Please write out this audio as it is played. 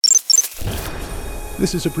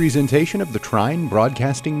This is a presentation of the Trine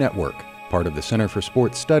Broadcasting Network, part of the Center for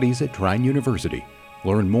Sports Studies at Trine University.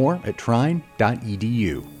 Learn more at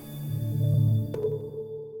trine.edu.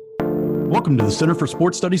 Welcome to the Center for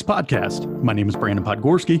Sports Studies podcast. My name is Brandon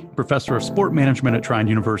Podgorski, professor of sport management at Trine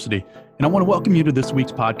University, and I want to welcome you to this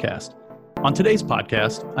week's podcast. On today's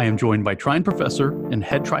podcast, I am joined by Trine professor and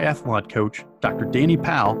head triathlon coach, Dr. Danny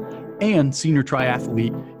Powell, and senior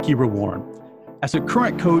triathlete, Kira Warren. As a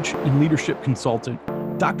current coach and leadership consultant,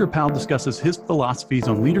 Dr. Powell discusses his philosophies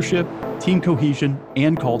on leadership, team cohesion,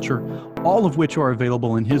 and culture, all of which are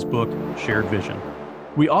available in his book, Shared Vision.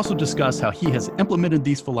 We also discuss how he has implemented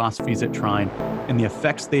these philosophies at Trine and the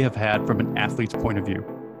effects they have had from an athlete's point of view.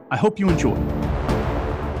 I hope you enjoy.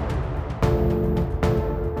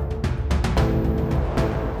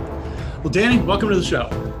 Well, Danny, welcome to the show.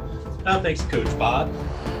 Thanks, Coach Bob.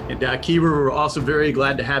 And Kira, we're also very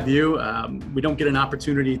glad to have you. We don't get an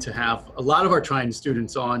opportunity to have a lot of our Trine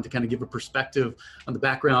students on to kind of give a perspective on the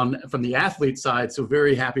background from the athlete side, so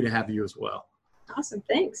very happy to have you as well. Awesome,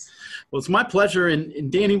 thanks. Well, it's my pleasure.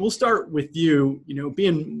 And Danny, we'll start with you. You know,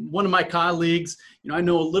 being one of my colleagues, I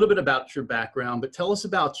know a little bit about your background, but tell us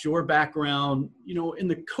about your background, in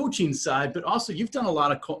the coaching side, but also you've done a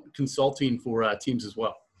lot of consulting for teams as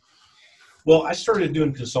well. Well, I started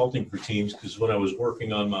doing consulting for teams because when I was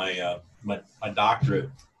working on my doctorate,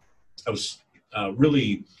 I was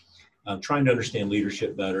really trying to understand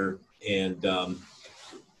leadership better. And,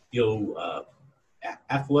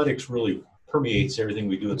 athletics really permeates everything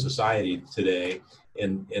we do in society today.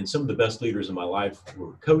 And some of the best leaders in my life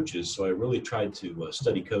were coaches. So I really tried to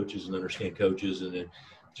study coaches and understand coaches, and then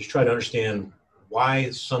just try to understand why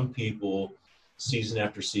some people season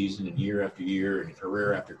after season and year after year and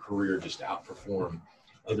career after career just outperform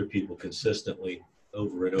other people consistently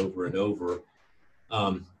over and over and over.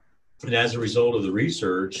 And as a result of the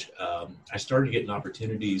research, I started getting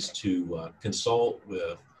opportunities to consult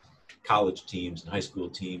with college teams and high school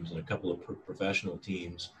teams and a couple of professional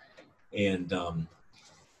teams. And a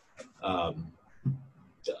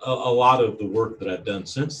lot of the work that I've done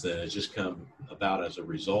since then has just come about as a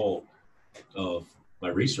result of my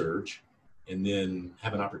research, and then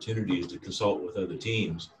having opportunities to consult with other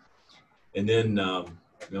teams. And then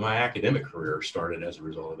my academic career started as a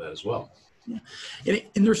result of that as well. Yeah.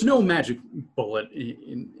 And there's no magic bullet.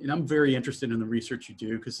 And I'm very interested in the research you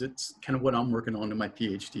do because it's kind of what I'm working on in my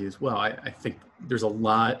PhD as well. I think there's a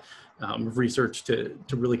lot of research to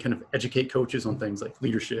really kind of educate coaches on things like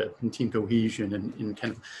leadership and team cohesion and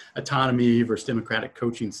kind of autonomy versus democratic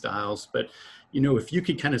coaching styles. But, if you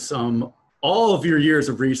could kind of sum all of your years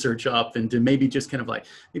of research up into maybe just kind of like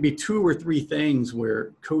maybe 2 or 3 things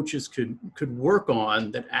where coaches could work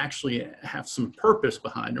on that actually have some purpose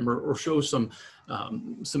behind them or show some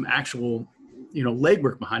actual,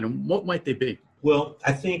 legwork behind them, what might they be? Well,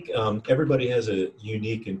 I think everybody has a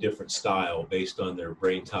unique and different style based on their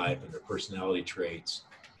brain type and their personality traits,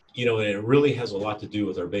 and it really has a lot to do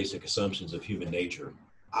with our basic assumptions of human nature.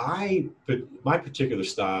 My particular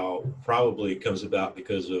style probably comes about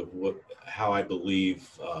because of how I believe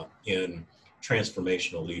in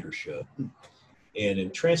transformational leadership. And in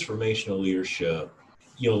transformational leadership,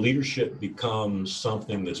 leadership becomes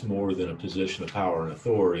something that's more than a position of power and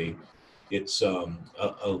authority. It's a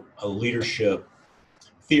leadership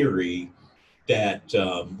theory that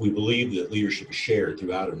we believe that leadership is shared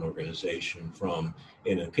throughout an organization, from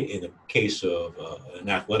in a case of an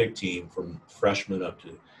athletic team, from freshman up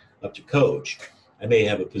to coach. I may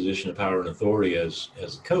have a position of power and authority as a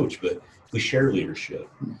coach, but we share leadership.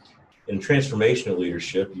 In transformational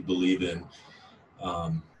leadership, you believe in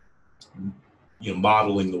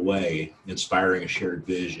modeling the way, inspiring a shared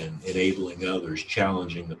vision, enabling others,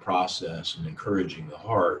 challenging the process, and encouraging the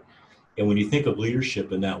heart. And when you think of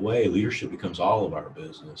leadership in that way, leadership becomes all of our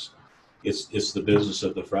business. It's the business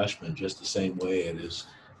of the freshman, just the same way it is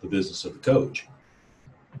the business of the coach.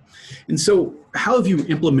 And so how have you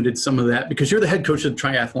implemented some of that? Because you're the head coach of the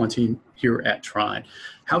triathlon team here at Trine.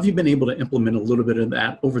 How have you been able to implement a little bit of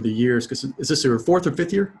that over the years? Because is this your 4th or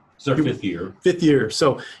 5th year? It's our 5th year. 5th year.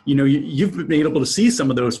 So, you've been able to see some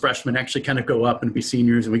of those freshmen actually kind of go up and be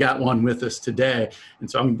seniors. And we got one with us today. And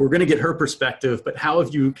so we're going to get her perspective. But how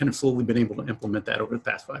have you kind of slowly been able to implement that over the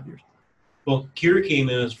past 5 years? Well, Kira came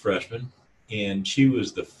in as a freshman, and she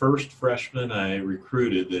was the first freshman I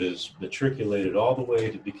recruited that has matriculated all the way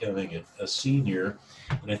to becoming a senior.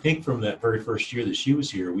 And I think from that very first year that she was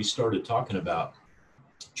here, we started talking about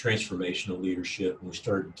transformational leadership, and we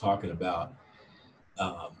started talking about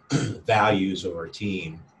values of our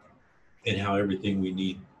team and how everything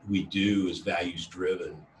we do is values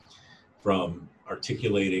driven, from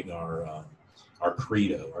articulating our our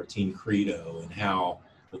credo, our team credo, and how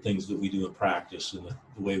the things that we do in practice and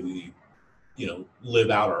the way we,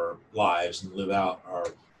 live out our lives and live out our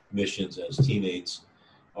missions as teammates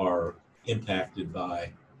are impacted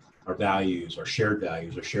by our values, our shared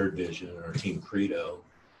vision, and our team credo.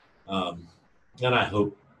 And I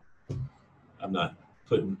hope I'm not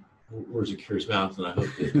putting words in Kira's mouth, and I hope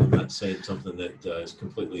that I'm not saying something that is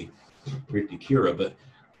completely Rick to Kira, but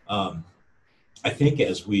I think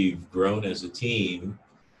as we've grown as a team,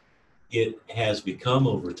 it has become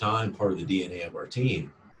over time part of the DNA of our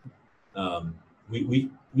team.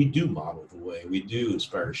 We do model the way, we do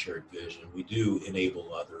inspire shared vision, we do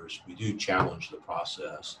enable others, we do challenge the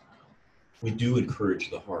process, we do encourage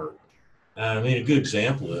the heart. I mean, a good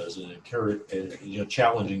example is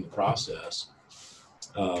challenging the process.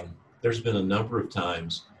 There's been a number of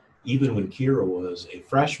times, even when Kira was a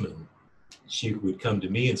freshman, she would come to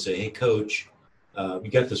me and say, "Hey, Coach, we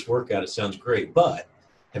got this workout. It sounds great, but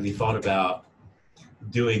have you thought about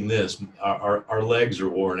doing this? Our legs are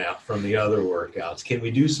worn out from the other workouts. Can we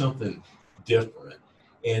do something different?"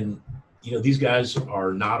 And, these guys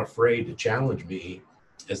are not afraid to challenge me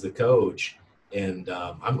as the coach. And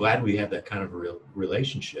I'm glad we have that kind of a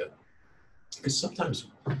relationship, because sometimes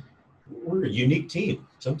we're a unique team.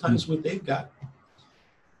 Sometimes what they've got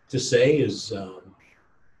to say is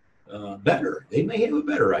better. They may have a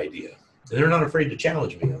better idea, and they're not afraid to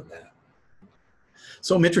challenge me on that.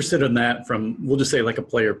 So I'm interested in that from, we'll just say, like a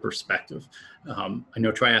player perspective. I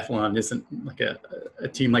know triathlon isn't like a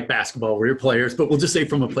team like basketball where you're players, but we'll just say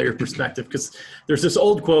from a player perspective, because there's this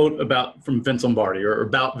old quote from Vince Lombardi, or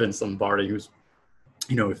about Vince Lombardi, who's,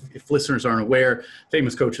 if listeners aren't aware,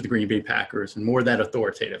 famous coach of the Green Bay Packers, and more that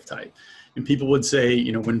authoritative type. And people would say,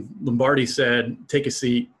 when Lombardi said, "Take a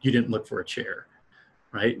seat," you didn't look for a chair,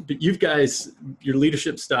 right? But you guys, your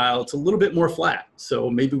leadership style, it's a little bit more flat. So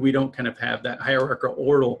maybe we don't kind of have that hierarchical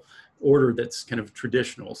order that's kind of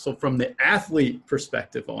traditional. So from the athlete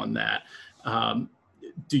perspective on that,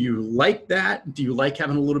 do you like that? Do you like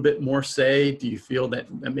having a little bit more say? Do you feel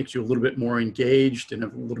that makes you a little bit more engaged and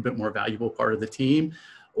a little bit more valuable part of the team?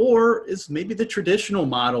 Or is maybe the traditional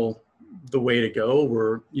model the way to go,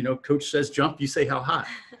 where, coach says jump, you say how high?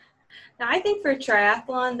 Now, I think for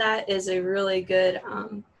triathlon, that is a really good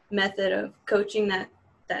method of coaching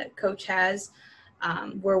that coach has,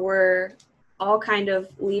 where we're all kind of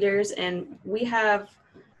leaders, and we have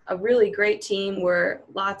a really great team where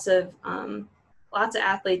lots of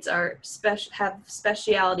athletes have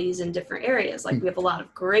specialities in different areas. Like, we have a lot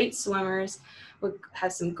of great swimmers, we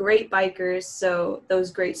have some great bikers, so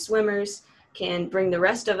those great swimmers can bring the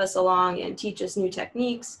rest of us along and teach us new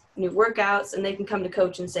techniques, new workouts, and they can come to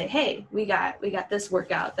coach and say, "Hey, we got this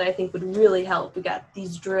workout that I think would really help. We got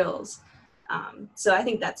these drills." So I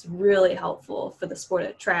think that's really helpful for the sport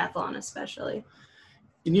of triathlon, especially.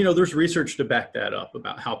 And, there's research to back that up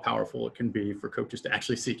about how powerful it can be for coaches to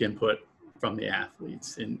actually seek input from the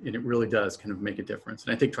athletes. And it really does kind of make a difference.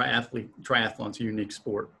 And I think triathlon's a unique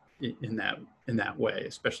sport in that way,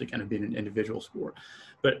 especially kind of being an individual sport.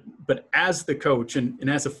 But as the coach and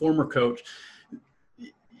as a former coach,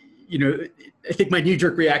 I think my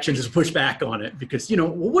knee-jerk reaction is to push back on it, because, well,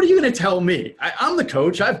 what are you going to tell me? I'm the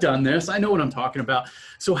coach. I've done this. I know what I'm talking about.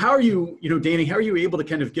 So how are you, Danny, how are you able to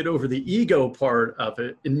kind of get over the ego part of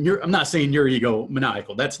it? And I'm not saying your ego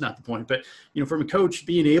maniacal. That's not the point. But, from a coach,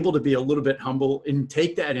 being able to be a little bit humble and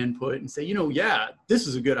take that input and say, yeah, this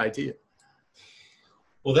is a good idea.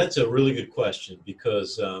 Well, that's a really good question,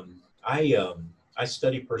 because I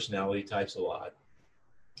study personality types a lot.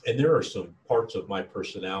 And there are some parts of my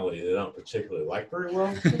personality that I don't particularly like very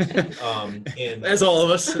well. And as all of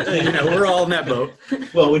us, we're all in that boat.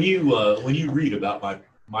 Well, when you read about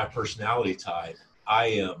my personality type, I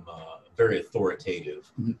am very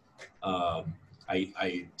authoritative. Mm-hmm.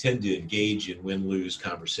 I tend to engage in win-lose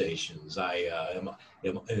conversations. I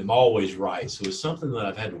am always right. So it's something that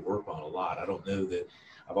I've had to work on a lot. I don't know that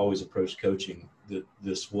I've always approached coaching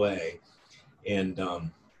this way. And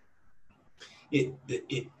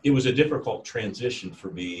it was a difficult transition for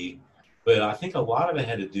me, but I think a lot of it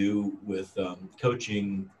had to do with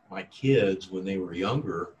coaching my kids when they were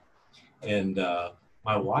younger. And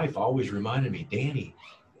my wife always reminded me, "Danny,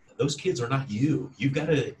 those kids are not you. You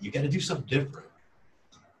gotta do something different."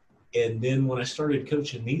 And then when I started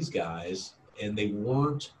coaching these guys, and they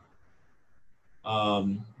weren't,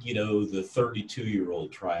 the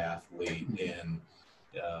 32-year-old triathlete, and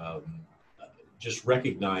just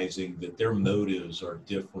recognizing that their motives are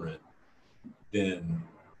different than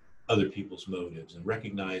other people's motives, and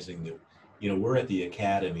recognizing that, we're at the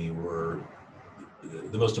academy, where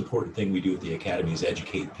the most important thing we do at the academy is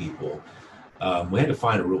educate people. we had to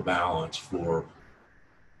find a real balance for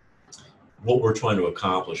what we're trying to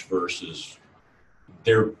accomplish versus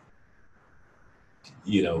their,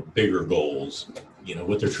 bigger goals,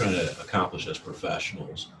 what they're trying to accomplish as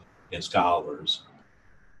professionals and scholars.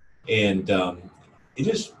 And it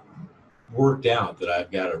just worked out that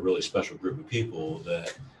I've got a really special group of people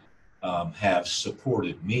that have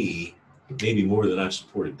supported me, maybe more than I've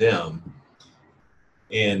supported them.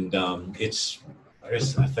 And it's, I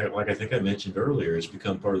think I mentioned earlier, it's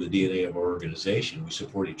become part of the DNA of our organization. We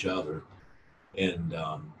support each other, and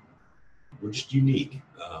we're just unique.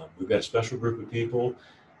 We've got a special group of people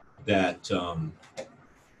that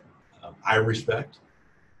I respect,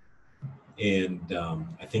 and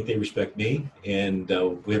I think they respect me, and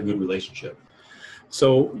we have a good relationship.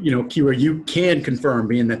 So, Kira, you can confirm,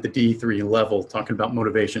 being at the D3 level, talking about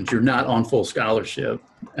motivations, you're not on full scholarship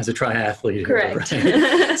as a triathlete. Correct.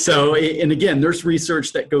 Right? So, and again, there's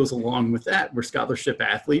research that goes along with that, where scholarship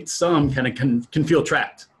athletes, some kind of can feel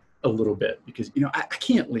trapped a little bit because, I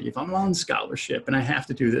can't leave. I'm on scholarship and I have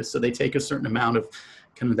to do this. So they take a certain amount of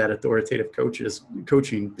kind of that authoritative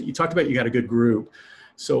coaching. But you talked about you got a good group.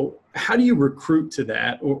 So how do you recruit to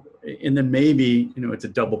that? And then maybe, it's a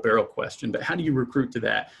double barrel question, but how do you recruit to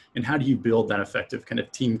that? And how do you build that effective kind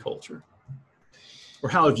of team culture? Or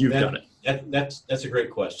how have you done it? That's a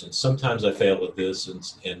great question. Sometimes I fail at this,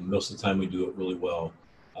 and most of the time we do it really well.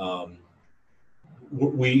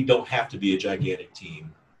 We don't have to be a gigantic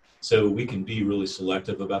team. So we can be really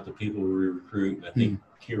selective about the people we recruit. And I think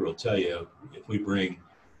Kira will tell you, if we bring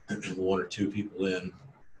 1 or 2 people in,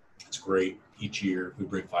 it's great each year. If we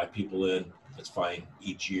bring 5 people in, that's fine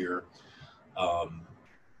each year.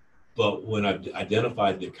 But when I've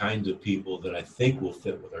identified the kinds of people that I think will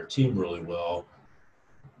fit with our team really well,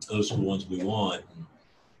 those are the ones we want.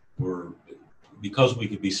 And because we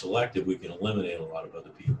can be selective, we can eliminate a lot of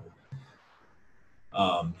other people.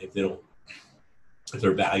 If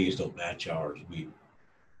their values don't match ours, we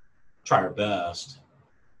try our best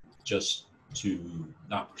just to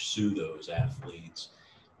not pursue those athletes.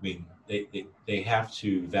 I mean, they have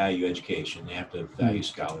to value education. They have to value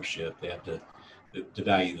scholarship. They have to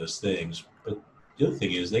value those things. But the other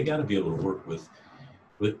thing is they got to be able to work with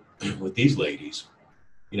these ladies.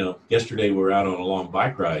 Yesterday we were out on a long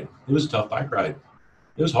bike ride. It was a tough bike ride.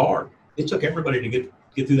 It was hard. It took everybody to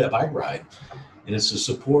get through that bike ride. And it's the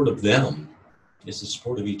support of them. It's the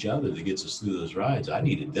support of each other that gets us through those rides. I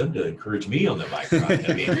needed them to encourage me on the bike ride.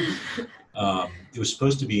 I mean, it was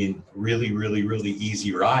supposed to be a really, really, really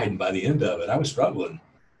easy ride. And by the end of it, I was struggling.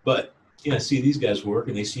 But, I see these guys work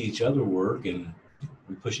and they see each other work and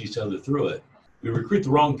we push each other through it. We recruit the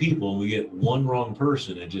wrong people and we get one wrong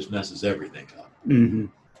person. It just messes everything up. Mm-hmm.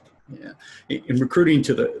 Yeah. In recruiting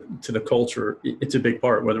to the culture, it's a big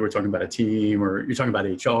part, whether we're talking about a team or you're talking about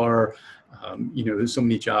HR. There's so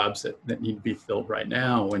many jobs that need to be filled right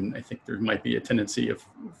now. And I think there might be a tendency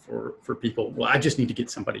for people, well, I just need to get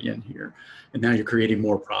somebody in here. And now you're creating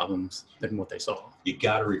more problems than what they saw. You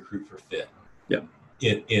got to recruit for fit. Yeah.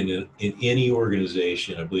 In any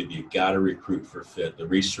organization, I believe you got to recruit for fit. The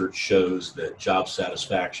research shows that job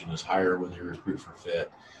satisfaction is higher when you recruit for fit.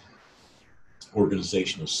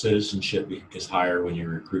 Organizational citizenship is higher when you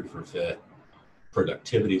recruit for fit.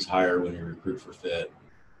 Productivity is higher when you recruit for fit.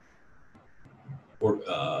 Or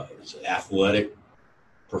athletic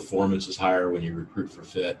performance is higher when you recruit for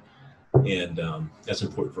fit. And that's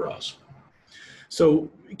important for us. So,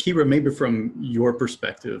 Kira, maybe from your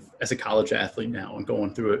perspective as a college athlete now and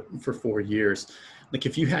going through it for 4 years, like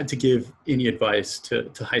if you had to give any advice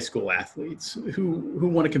to high school athletes who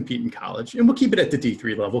want to compete in college, and we'll keep it at the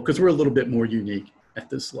D3 level because we're a little bit more unique at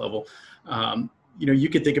this level. You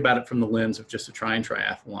could think about it from the lens of just a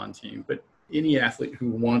triathlon team, but any athlete who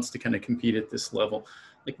wants to kind of compete at this level,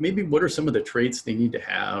 like maybe what are some of the traits they need to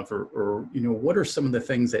have or what are some of the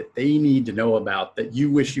things that they need to know about that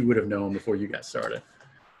you wish you would have known before you got started?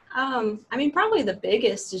 Probably the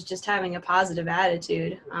biggest is just having a positive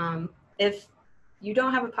attitude. If you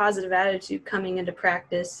don't have a positive attitude coming into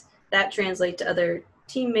practice, that translates to other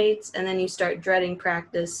teammates, and then you start dreading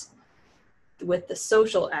practice with the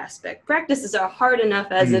social aspect. Practices are hard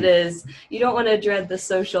enough as it is. You don't want to dread the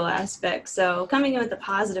social aspect. So coming in with a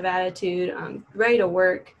positive attitude, ready to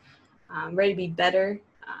work, ready to be better.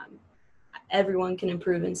 Everyone can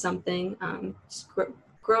improve in something. Just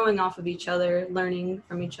growing off of each other, learning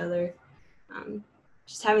from each other.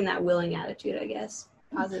 Just having that willing attitude, I guess.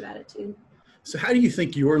 Positive attitude. So how do you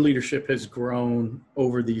think your leadership has grown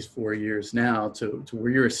over these 4 years now to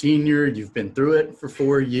where you're a senior, you've been through it for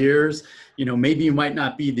 4 years, maybe you might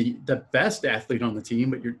not be the best athlete on the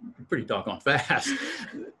team, but you're pretty doggone fast.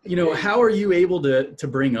 How are you able to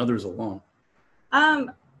bring others along?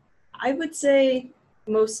 I would say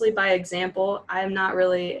mostly by example. I'm not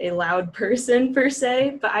really a loud person per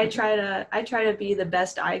se, but I try to be the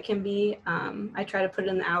best I can be. I try to put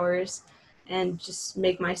in the hours and just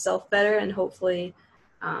make myself better, and hopefully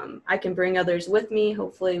I can bring others with me.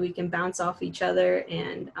 Hopefully we can bounce off each other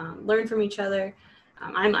and learn from each other.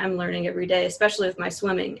 I'm learning every day, especially with my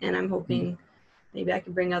swimming, and I'm hoping maybe I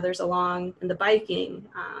can bring others along in the biking,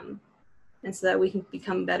 and so that we can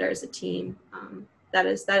become better as a team. That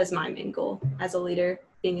is my main goal as a leader,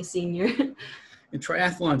 being a senior. And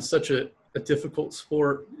triathlon is such a difficult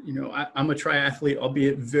sport. I'm a triathlete,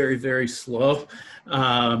 albeit very, very slow.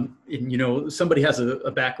 And, somebody has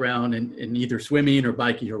a background in either swimming or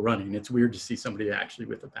biking or running. It's weird to see somebody actually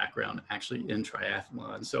with a background actually in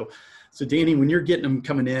triathlon. So Danny, when you're getting them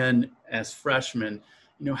coming in as freshmen,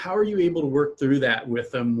 how are you able to work through that with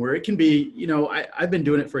them where it can be, I've been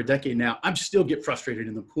doing it for a decade now. I still get frustrated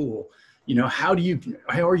in the pool. How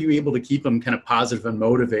are you able to keep them kind of positive and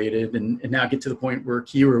motivated and now get to the point where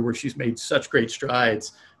Kira, where she's made such great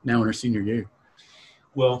strides now in her senior year?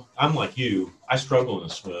 Well, I'm like you. I struggle in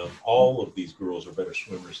the swim. All of these girls are better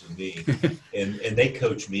swimmers than me, and they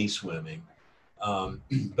coach me swimming.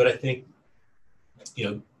 But I think,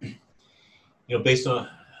 based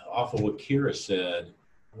off of what Kira said,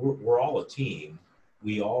 we're all a team.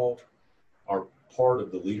 We all are part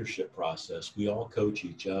of the leadership process. We all coach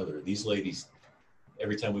each other. These ladies,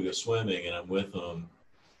 every time we go swimming and I'm with them,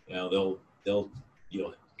 they'll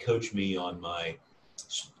coach me on my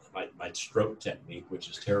stroke technique, which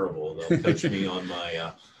is terrible. They'll coach me on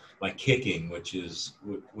my kicking, which is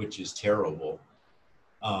terrible.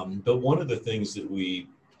 But one of the things that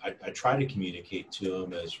I try to communicate to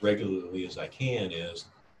them as regularly as I can is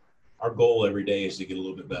our goal every day is to get a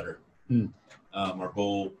little bit better. Our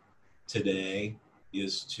goal today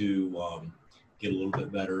is to get a little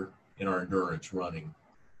bit better in our endurance running.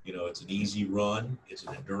 It's an easy run. It's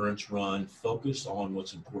an endurance run. Focus on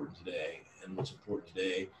what's important today. And what's important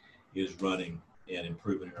today is running and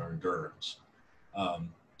improving in our endurance.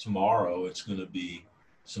 Tomorrow, it's going to be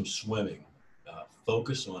some swimming.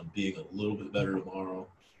 Focus on being a little bit better tomorrow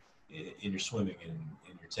in your swimming and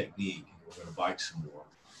in your technique. And we're going to bike some more.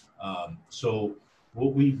 So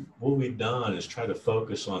what we've done is try to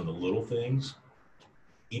focus on the little things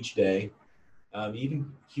each day. Even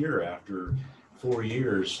here, after 4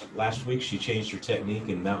 years, last week she changed her technique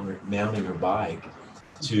in mounting her bike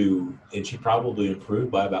and she probably improved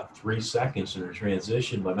by about 3 seconds in her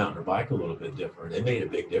transition by mounting her bike a little bit different. It made a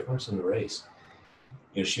big difference in the race.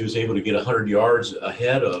 She was able to get 100 yards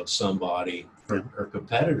ahead of somebody, her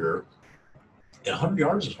competitor, and 100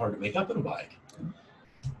 yards is hard to make up in a bike.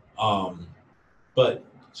 But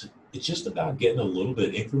it's just about getting a little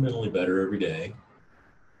bit incrementally better every day.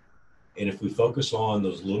 And if we focus on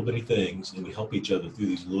those little bitty things and we help each other through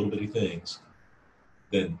these little bitty things,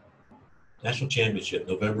 then national championship,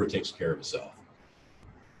 November, takes care of itself.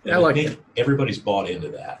 And I think everybody's bought into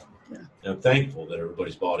that. Yeah. And I'm thankful that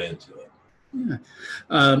everybody's bought into it. Yeah.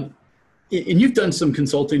 And you've done some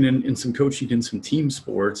consulting and some coaching in some team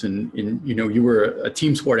sports, and you were a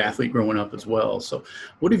team sport athlete growing up as well. So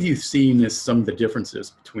what have you seen as some of the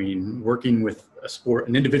differences between working with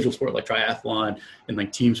an individual sport like triathlon and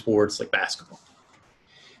like team sports like basketball?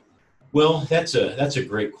 Well, that's a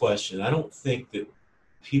great question. I don't think that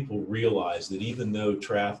people realize that even though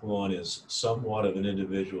triathlon is somewhat of an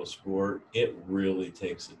individual sport, it really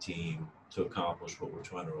takes a team to accomplish what we're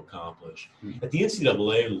trying to accomplish. Mm-hmm. At the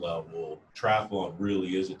NCAA level, triathlon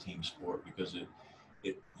really is a team sport because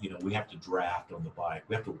we have to draft on the bike.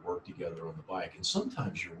 We have to work together on the bike. And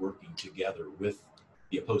sometimes you're working together with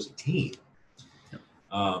the opposing team.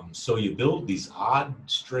 So you build these odd,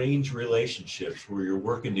 strange relationships where you're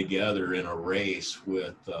working together in a race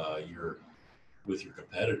with your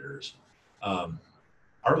competitors.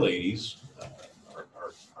 Our ladies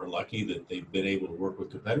are lucky that they've been able to work with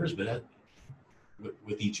competitors, but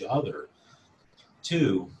with each other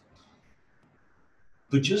too.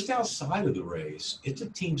 But just outside of the race, it's a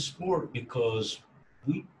team sport because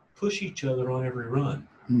we push each other on every run.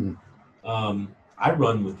 I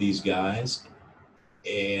run with these guys,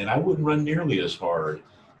 and I wouldn't run nearly as hard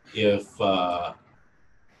if I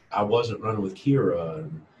wasn't running with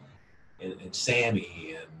Kira and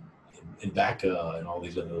Sammy and Becca and all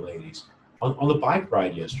these other ladies. On the bike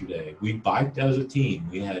ride yesterday, we biked as a team.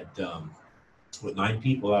 We had 9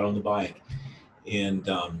 people out on the bike, and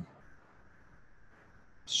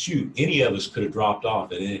any of us could have dropped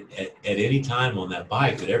off at any time on that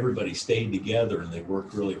bike, but everybody stayed together and they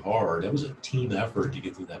worked really hard. That was a team effort to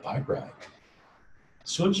get through that bike ride.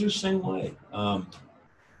 Swims are the same way.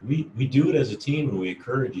 we do it as a team, and we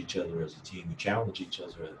encourage each other as a team. We challenge each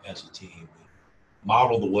other as a team. We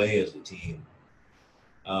model the way as a team.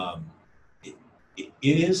 It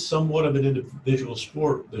is somewhat of an individual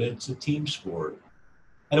sport, but it's a team sport.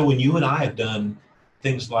 I know when you and I have done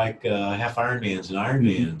things like half Ironmans and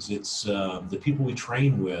Ironmans, it's the people we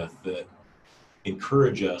train with that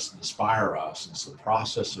encourage us and inspire us. It's the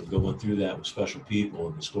process of going through that with special people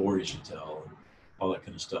and the stories you tell and all that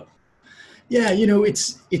kind of stuff. Yeah,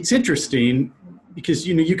 it's interesting because,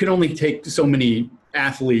 you can only take so many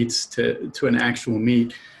athletes to an actual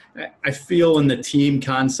meet. I feel in the team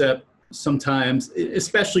concept, sometimes,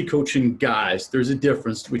 especially coaching guys, there's a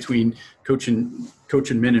difference between coaching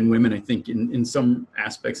men and women, I think, in some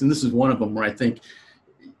aspects. And this is one of them where I think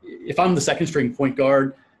if I'm the second string point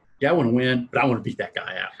guard, yeah, I want to win, but I want to beat that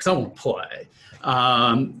guy out because I want to play.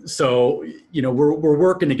 So, we're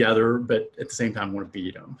working together, but at the same time, I want to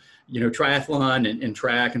beat them. Triathlon and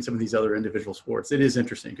track and some of these other individual sports, it is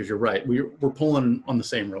interesting because you're right. We're pulling on the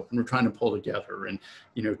same rope and we're trying to pull together and,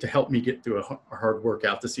 to help me get through a hard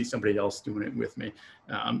workout, to see somebody else doing it with me.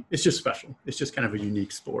 It's just special. It's just kind of a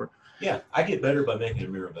unique sport. Yeah, I get better by making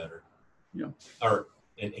Amira better. Yeah.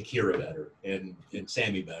 And Kira better and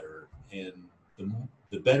Sammy better. And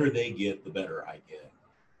the better they get, the better I get.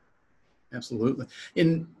 Absolutely.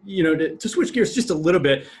 And, to switch gears just a little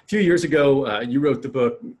bit, a few years ago, you wrote the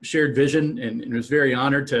book Shared Vision, and I was very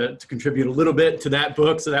honored to contribute a little bit to that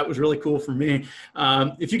book. So that was really cool for me.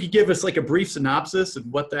 If you could give us like a brief synopsis of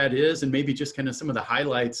what that is and maybe just kind of some of the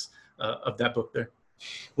highlights of that book there.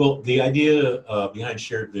 Well, the idea behind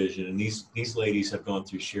Shared Vision, and these ladies have gone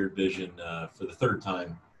through Shared Vision for the third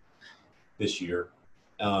time this year.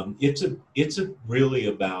 It's really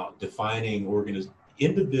about defining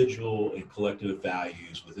individual and collective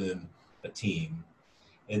values within a team.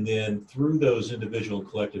 And then through those individual and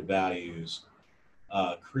collective values,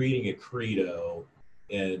 creating a credo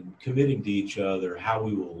and committing to each other how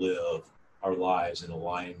we will live our lives in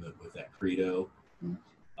alignment with that credo,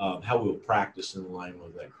 how we'll practice in alignment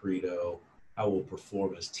with that credo, how we'll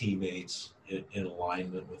perform as teammates in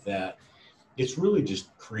alignment with that. It's really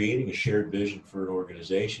just creating a shared vision for an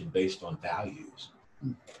organization based on values.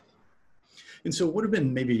 And so what have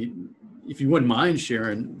been, maybe, if you wouldn't mind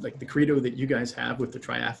sharing, like the credo that you guys have with the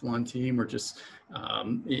triathlon team, or just,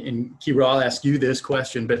 and Kira, I'll ask you this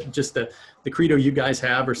question, but just the credo you guys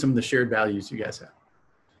have, or some of the shared values you guys have?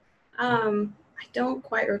 I don't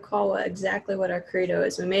quite recall exactly what our credo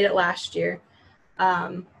is. We made it last year.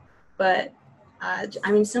 But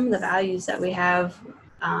some of the values that we have,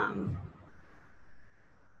 I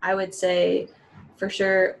would say, for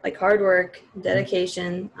sure, like hard work,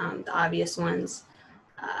 dedication, the obvious ones,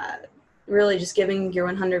 really just giving your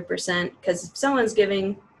 100%, because if someone's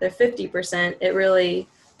giving their 50%, it really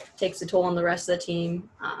takes a toll on the rest of the team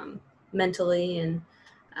mentally, and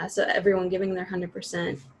so everyone giving their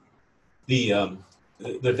 100%. The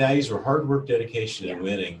values were hard work, dedication, and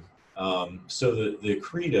winning. So the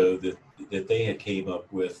credo that they had came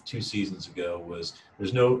up with 2 seasons ago was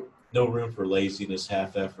there's no room for laziness,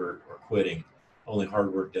 half effort, or quitting. Only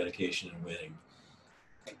hard work, dedication, and winning.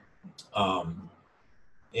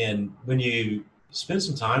 And when you spend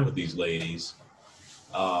some time with these ladies,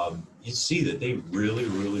 you see that they really,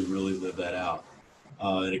 really, really live that out.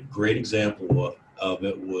 And a great example of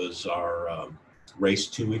it was our race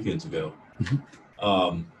 2 weekends ago.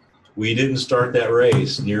 We didn't start that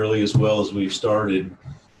race nearly as well as we've started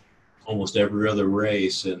almost every other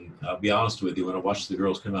race. And I'll be honest with you, when I watched the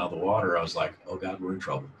girls come out of the water, I was like, oh God, we're in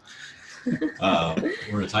trouble.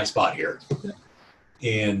 We're in a tight spot here.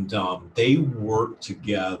 And they worked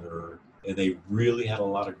together, and they really had a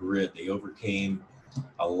lot of grit. They overcame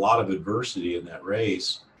a lot of adversity in that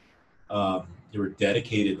race. They were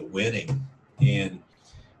dedicated to winning. And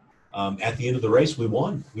at the end of the race, we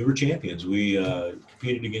won. We were champions. We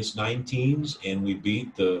competed against 9 teams, and we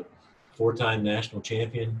beat the 4-time national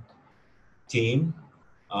champion team.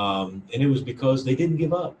 And it was because they didn't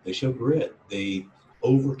give up. They showed grit. They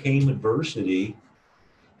overcame adversity.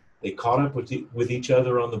 They caught up with each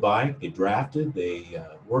other on the bike. They drafted. They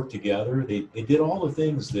worked together. They did all the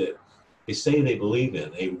things that they say they believe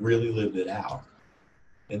in. They really lived it out,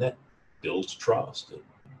 and that builds trust.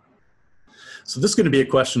 So this is going to be a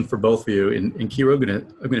question for both of you, and Kira,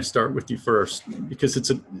 I'm going to start with you first, because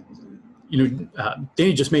it's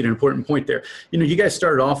Danny just made an important point there. You guys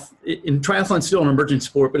started off in triathlon, still an emerging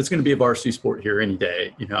sport, but it's going to be a varsity sport here any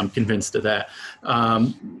day. I'm convinced of that.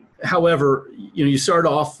 However, you start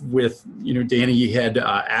off with, Danny, you had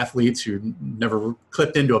athletes who never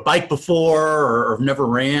clipped into a bike before or never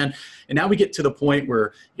ran. And now we get to the point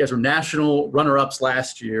where you guys were national runner-ups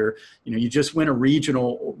last year. You just win a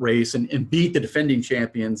regional race and beat the defending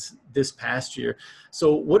champions this past year.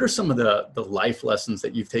 So what are some of the life lessons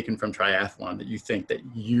that you've taken from triathlon that you think that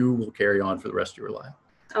you will carry on for the rest of your life?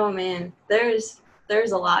 Oh man, there's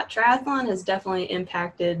a lot. Triathlon has definitely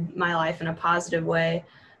impacted my life in a positive way.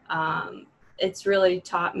 It's really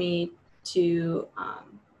taught me to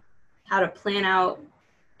how to plan out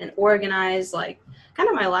and organize kind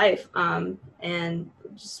of my life, and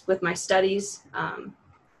just with my studies,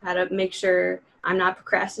 how to make sure I'm not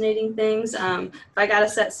procrastinating things. If I got a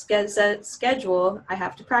set schedule, I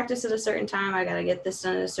have to practice at a certain time. I got to get this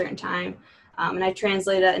done at a certain time. And I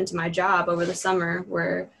translate that into my job over the summer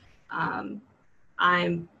where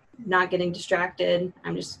I'm not getting distracted.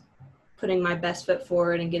 I'm just putting my best foot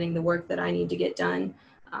forward and getting the work that I need to get done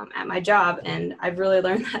at my job. And I've really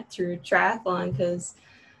learned that through triathlon because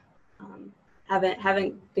I've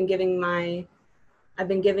been giving my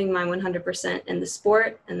 100% in the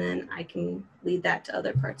sport, and then I can lead that to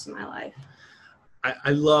other parts of my life.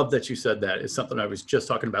 I love that you said that. It's something I was just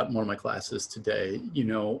talking about in one of my classes today.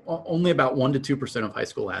 Only about 1% to 2% of high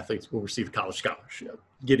school athletes will receive a college scholarship,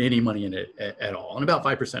 get any money in it at all. And about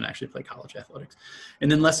 5% actually play college athletics.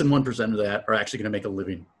 And then less than 1% of that are actually going to make a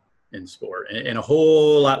living in sport. And a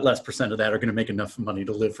whole lot less percent of that are going to make enough money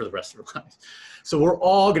to live for the rest of their lives. So we're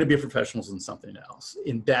all going to be professionals in something else.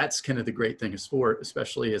 And that's kind of the great thing of sport,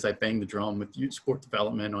 especially as I bang the drum with youth sport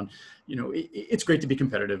development on, it's great to be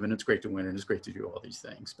competitive and it's great to win and it's great to do all these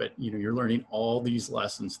things. But, you're learning all these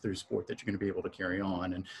lessons through sport that you're going to be able to carry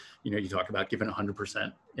on. And, you talk about giving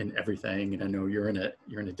 100% in everything. And I know you're in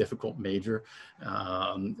a difficult major,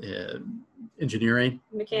 engineering,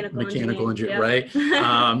 mechanical engineering, yep.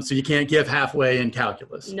 Right? So you can't give halfway in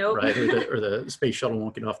calculus, nope. Right? Or the space shuttle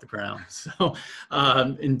won't get off the ground. So,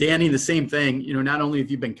 and Danny, the same thing. Not only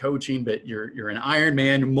have you been coaching, but you're an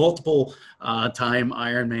Ironman, multiple time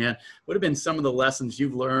Ironman. What have been some of the lessons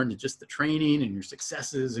you've learned, just the training and your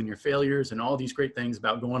successes and your failures and all these great things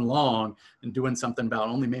about going long and doing something about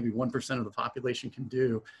only maybe 1% of the population can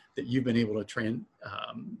do that you've been able to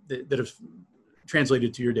that have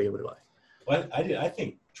translated to your daily life? Well, I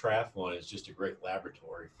think triathlon is just a great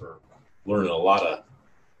laboratory for learning a lot of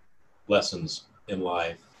lessons in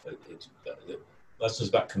life. It's lessons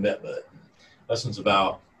about commitment, lessons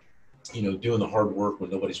about, doing the hard work when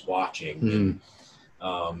nobody's watching.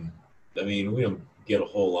 And, we don't get a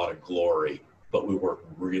whole lot of glory, but we work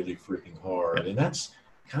really freaking hard. And that's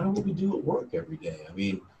kind of what we do at work every day.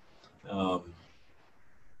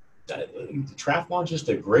 Triathlon is just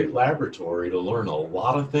a great laboratory to learn a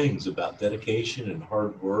lot of things about dedication and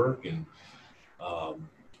hard work and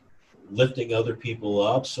lifting other people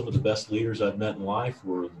up. Some of the best leaders I've met in life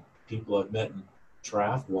were people I've met in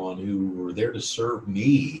triathlon who were there to serve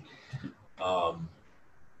me.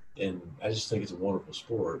 And I just think it's a wonderful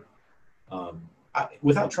sport.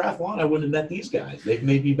 Without triathlon, I wouldn't have met these guys. They've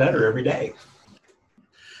made me better every day.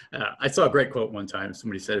 I saw a great quote one time.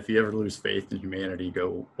 Somebody said, if you ever lose faith in humanity,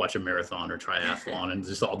 go watch a marathon or triathlon and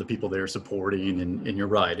just all the people there supporting. And you're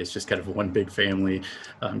right. It's just kind of one big family.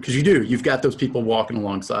 Because you've got those people walking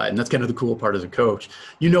alongside. And that's kind of the cool part as a coach.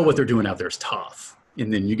 What they're doing out there is tough.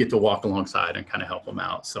 And then you get to walk alongside and kind of help them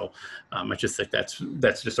out. So I just think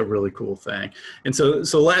that's just a really cool thing. And so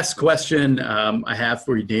last question I have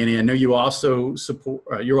for you, Danny. I know you also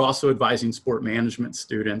you're also advising sport management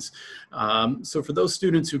students. So for those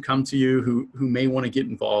students who come to you who may want to get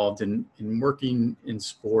involved in working in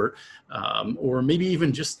sport, or maybe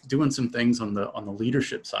even just doing some things on the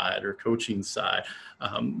leadership side or coaching side,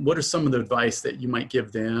 what are some of the advice that you might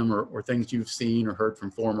give them or things you've seen or heard from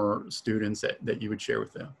former students that you would share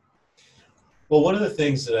with them? Well, one of the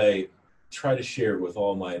things that I try to share with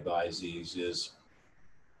all my advisees is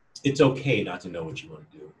it's okay not to know what you want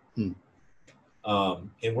to do.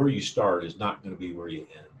 And where you start is not going to be where you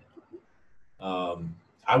end.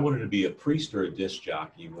 I wanted to be a priest or a disc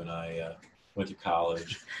jockey when I went to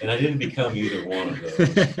college, and I didn't become either one of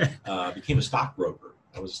those. I became a stockbroker.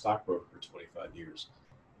 I was a stockbroker for 25 years,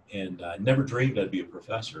 and I never dreamed I'd be a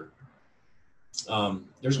professor.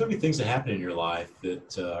 There's going to be things that happen in your life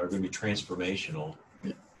that are going to be transformational.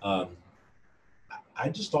 I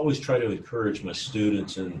just always try to encourage my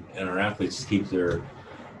students and our athletes to keep their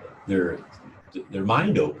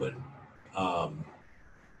mind open.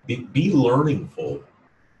 Be learningful.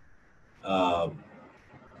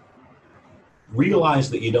 Realize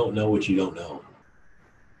that you don't know what you don't know.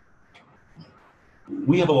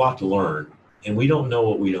 We have a lot to learn, and we don't know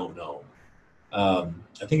what we don't know.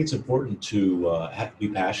 I think it's important to have to be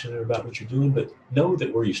passionate about what you're doing, but know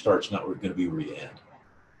that where you start is not going to be where you end.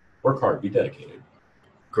 Work hard, be dedicated.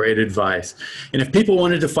 Great advice. And if people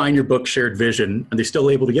wanted to find your book, Shared Vision, are they still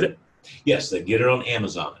able to get it? Yes, they get it on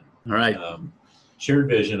Amazon. All right. Shared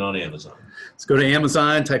Vision on Amazon. Let's go to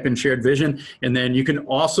Amazon, type in Shared Vision, and then you can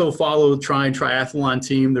also follow Trine Triathlon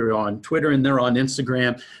Team. They're on Twitter and they're on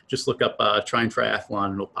Instagram. Just look up Trine Triathlon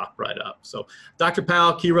and it'll pop right up. So Dr.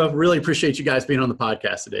 Powell, Kira, really appreciate you guys being on the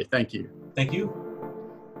podcast today. Thank you. Thank you.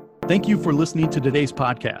 Thank you for listening to today's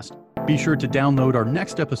podcast. Be sure to download our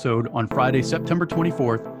next episode on Friday, September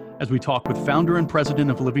 24th, as we talk with founder and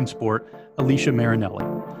president of Living Sport, Alicia Marinelli.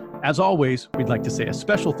 As always, we'd like to say a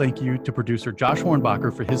special thank you to producer Josh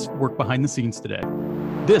Hornbacher for his work behind the scenes today.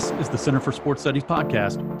 This is the Center for Sports Studies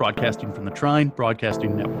podcast, broadcasting from the Trine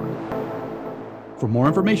Broadcasting Network. For more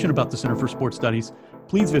information about the Center for Sports Studies,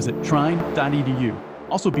 please visit trine.edu.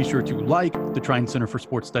 Also be sure to like the Trine Center for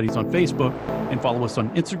Sports Studies on Facebook and follow us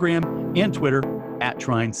on Instagram and Twitter at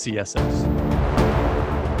TrineCSS.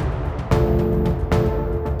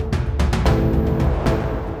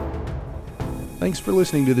 Thanks for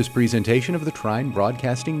listening to this presentation of the Trine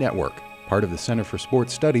Broadcasting Network, part of the Center for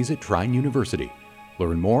Sports Studies at Trine University.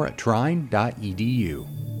 Learn more at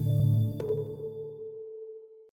trine.edu.